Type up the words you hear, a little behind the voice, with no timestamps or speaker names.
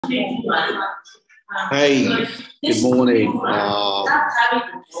Hey, good morning.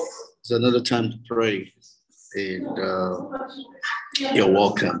 It's another time to pray, and you're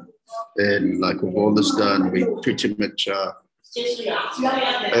welcome. And like we've always done, we pretty much usher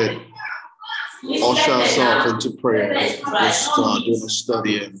ourselves into prayer. Just doing a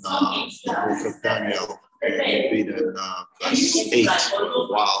study in the book of Daniel. And we've been in verse 8 for a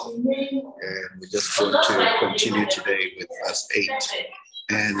while, and we're just going to continue today with verse 8.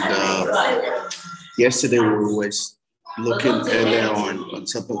 And yesterday we were looking earlier on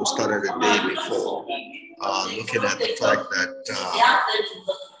something we started the day before, looking at the fact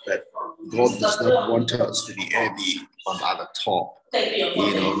that God does not want us to be heavy at the top.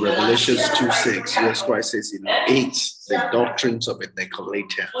 Revelations 2:6, Jesus Christ says in 8, the doctrines of the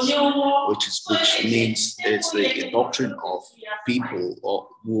Nicolaitans, which means it's the doctrine of people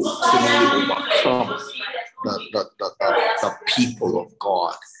who seemingly overcome the people of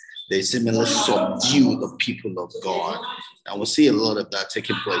God. They seemingly subdue the people of God. And we'll see a lot of that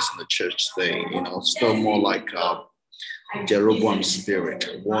taking place in the church today. Still more like Jeroboam's spirit,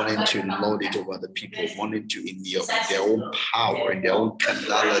 wanting to lord it over the people, wanting to, in their own power, in their own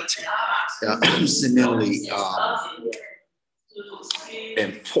carnality, seemingly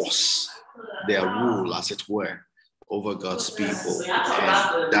enforce their rule, as it were, over God's people.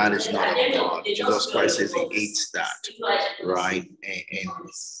 And that is not of God. Jesus Christ says he hates that, right? And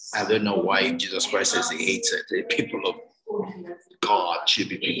I don't know why Jesus Christ says he hates it. The people of God should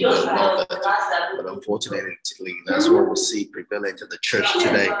be people that love it. But unfortunately, that's what we see prevalent in the church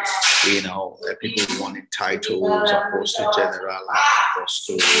today. People wanting titles, apostle general,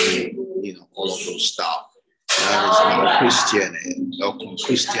 apostle, all of those stuff. That is not Christian, or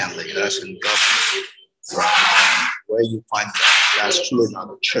Christianly, that's in government. Right? Where you find that's truly not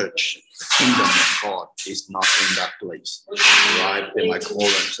a church. The kingdom of God is not in that place, right? They might call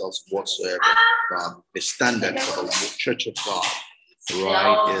themselves whatsoever. The standard for the church of God,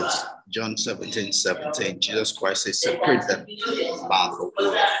 right, is John 17:17. Jesus Christ says, separate them by the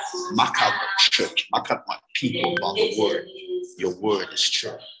word. Mark out the church, mark out my people by the word. Your word is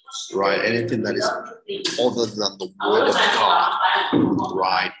true, right? Anything that is other than the word of God,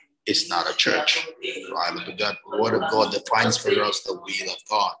 right, it's not a church, right? The word of God defines for us the will of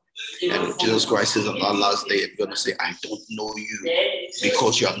God. And Jesus Christ says on that last day, I'm going to say, I don't know you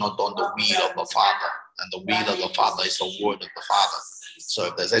because you have not done the will of the Father. And the will of the Father is the word of the Father. So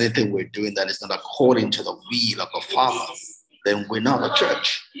if there's anything we're doing that is not according to the will of the Father, then we're not a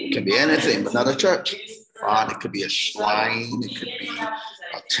church. It can be anything, but not a church. Right? It could be a shrine. It could be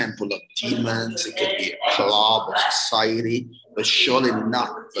a temple of demons. It could be a club or society, but surely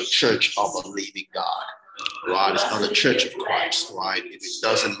not the church of a living God. Right? It's not a church of Christ, right? If it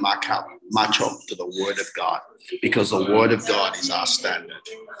doesn't match up to the word of God, because the word of God is our standard.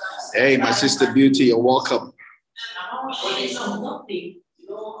 Hey, my sister Beauty, you're welcome.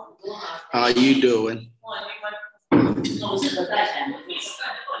 How are you doing?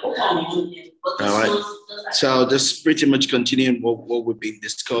 All right. So just pretty much continuing what we've been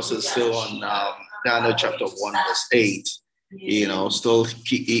discussing still on Daniel chapter 1, verse 8. Still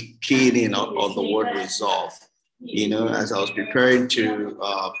keying in on the word resolve. As I was preparing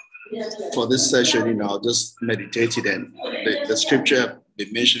for this session, just meditated, and the scripture I've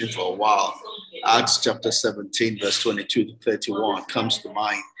been mentioning for a while, Acts chapter 17, verse 22 to 31, comes to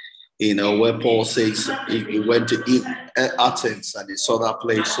mind. Where Paul says he went to Athens and he saw that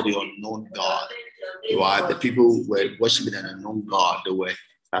place to the unknown God. Right? The people were worshiping an unknown God. They were,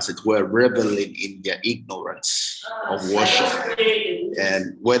 as it were, reveling in their ignorance of worship.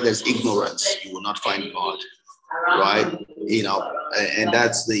 And where there's ignorance, you will not find God. Right? And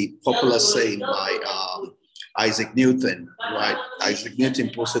that's the popular saying by Isaac Newton. Right? Isaac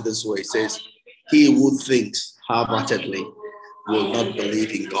Newton posted this way. He says, he who thinks half-heartedly will not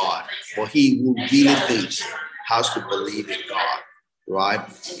believe in God, but he who really thinks has to believe in God, right?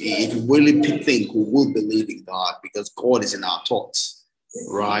 If you really think, we will believe in God because God is in our thoughts,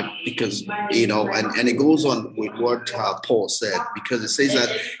 right? Because, and it goes on with what Paul said, because it says that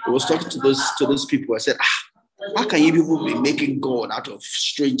he was talking to those people. I said, how can you people be making God out of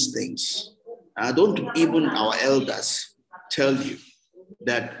strange things? Don't even our elders tell you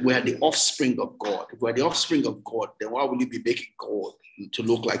that we are the offspring of God? If we're the offspring of God, then why will you be making God to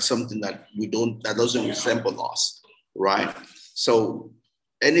look like something that doesn't resemble us, right? So,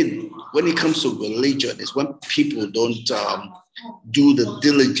 when it comes to religion, it's when people don't do the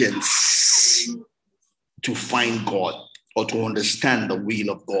diligence to find God or to understand the will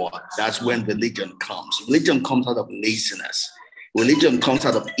of God. That's when religion comes. Religion comes out of laziness. Religion comes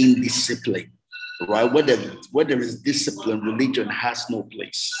out of indiscipline. right? Where there is discipline, religion has no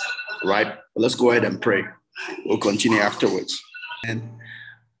place, right? But let's go ahead and pray. We'll continue afterwards. And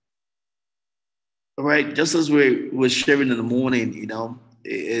all right, just as we were sharing in the morning,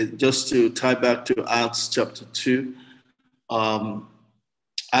 just to tie back to Acts chapter 2,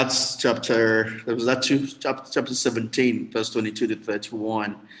 Acts chapter 17, verse 22 to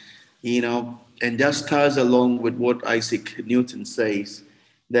 31, and just ties along with what Isaac Newton says,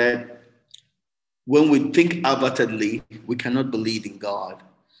 that when we think outwardly, we cannot believe in God,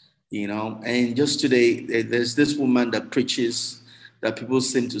 And just today, there's this woman that preaches that people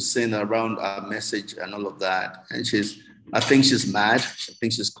seem to send around our message and all of that. And I think she's mad. I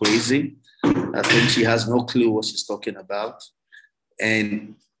think she's crazy. I think she has no clue what she's talking about.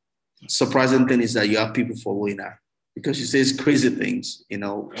 And surprising thing is that you have people following her because she says crazy things.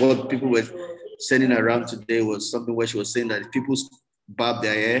 What people were sending around today was something where she was saying that if people barb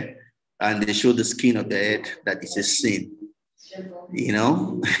their hair and they show the skin of their head, that it's a sin,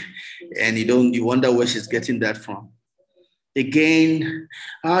 and you wonder where she's getting that from. Again,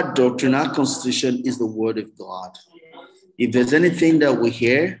 our doctrine, our constitution is the word of God. If there's anything that we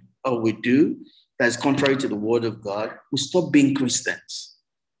hear or we do that is contrary to the word of God, we stop being Christians.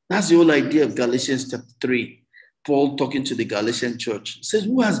 That's the whole idea of Galatians chapter 3. Paul talking to the Galatian church says,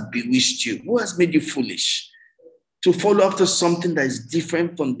 who has bewitched you? Who has made you foolish? To follow after something that is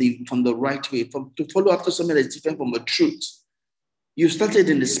different from the right way, to follow after something that is different from the truth. You started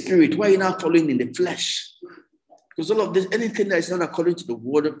in the spirit. Why are you now following in the flesh? Because all of this, anything that is not according to the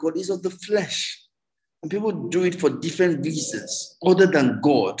word of God is of the flesh. And people do it for different reasons other than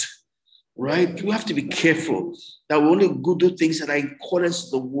God, right? You have to be careful that we only go do things that are in accordance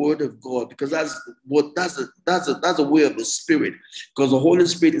to the word of God, because that's the way of the spirit. Because the Holy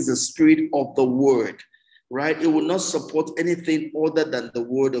Spirit is the spirit of the word, right? It will not support anything other than the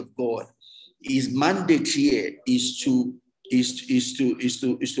word of God. His mandate here is to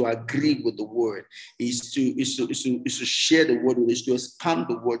agree with the word, is to share the word, is to expand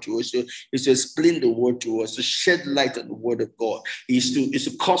the word to us, is to explain the word to us, to shed light on the word of God, is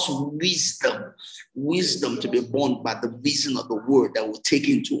to cause wisdom to be born by the vision of the word that will take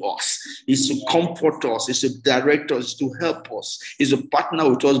into us, is to comfort us, is to direct us, to help us, is to partner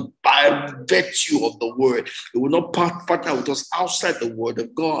with us by virtue of the word. It will not partner with us outside the word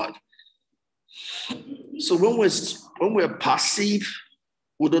of God. So when we're passive,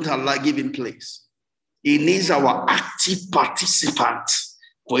 we don't allow giving place. He needs our active participant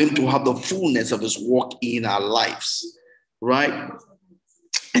for him to have the fullness of his work in our lives, right?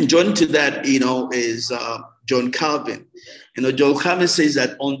 And joining to that, is John Calvin. John Calvin says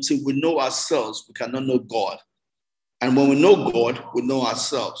that until we know ourselves, we cannot know God. And when we know God, we know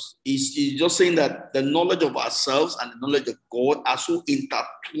ourselves. He's just saying that the knowledge of ourselves and the knowledge of God are so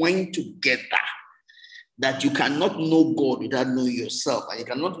intertwined together that you cannot know God without knowing yourself, and you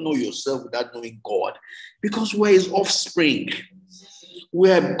cannot know yourself without knowing God, because we're his offspring,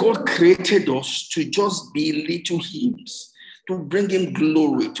 where God created us to just be little hymns, to bring him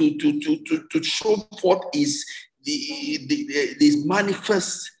glory, to show forth his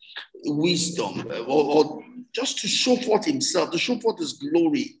manifest wisdom, or just to show forth himself, to show forth his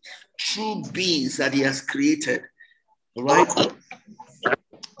glory through beings that he has created, right?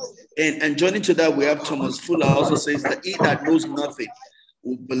 And joining to that, we have Thomas Fuller also says that he that knows nothing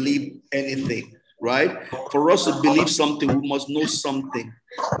will believe anything, right? For us to believe something, we must know something.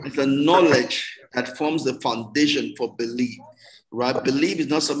 It's the knowledge that forms the foundation for belief, right? Belief is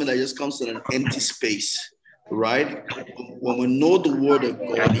not something that just comes in an empty space, right? When we know the word of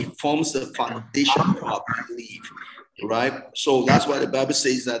God, it forms the foundation for our belief, right? So that's why the Bible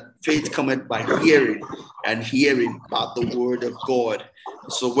says that faith cometh by hearing, and hearing by the word of God.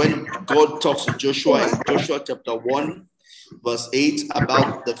 So when God talks to Joshua in Joshua chapter 1, verse 8,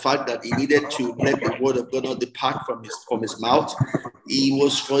 about the fact that he needed to let the word of God not depart from his mouth, it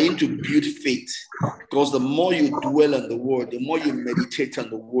was for him to build faith. Because the more you dwell on the word, the more you meditate on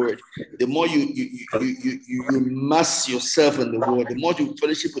the word, the more you immerse yourself in the word, the more you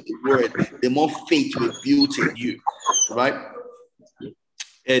fellowship with the word, the more faith will build in you, right?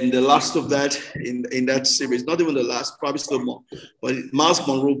 And the last of that in that series, not even the last, probably still more, but Miles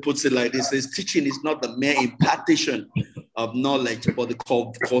Monroe puts it like this: says, teaching is not the mere impartation of knowledge, but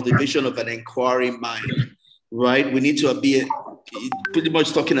the cultivation of an inquiring mind, right? We need to be pretty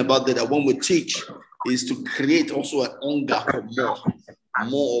much talking about that when we teach is to create also an hunger for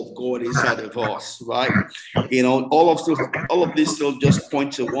more of God inside of us, right? All of this still just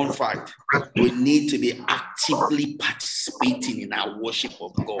point to one fact: we need to be active actively participating in our worship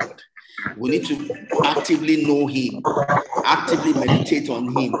of God. We need to actively know him, actively meditate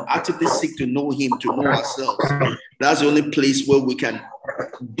on him, actively seek to know him, to know ourselves. That's the only place where we can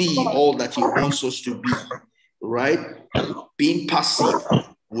be all that he wants us to be, right? Being passive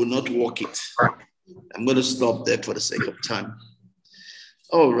will not work it. I'm going to stop there for the sake of time.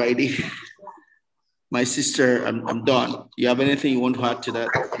 All righty. My sister, I'm done. You have anything you want to add to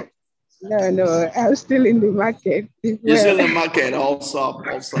that? No, I'm still in the market. You're still in the market.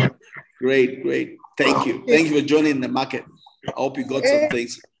 Awesome. Great. Thank you for joining the market. I hope you got some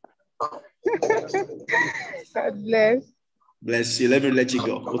things. God bless. Bless you. Let me let you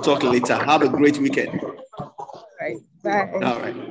go. We'll talk later. Have a great weekend. Right. Bye. All right.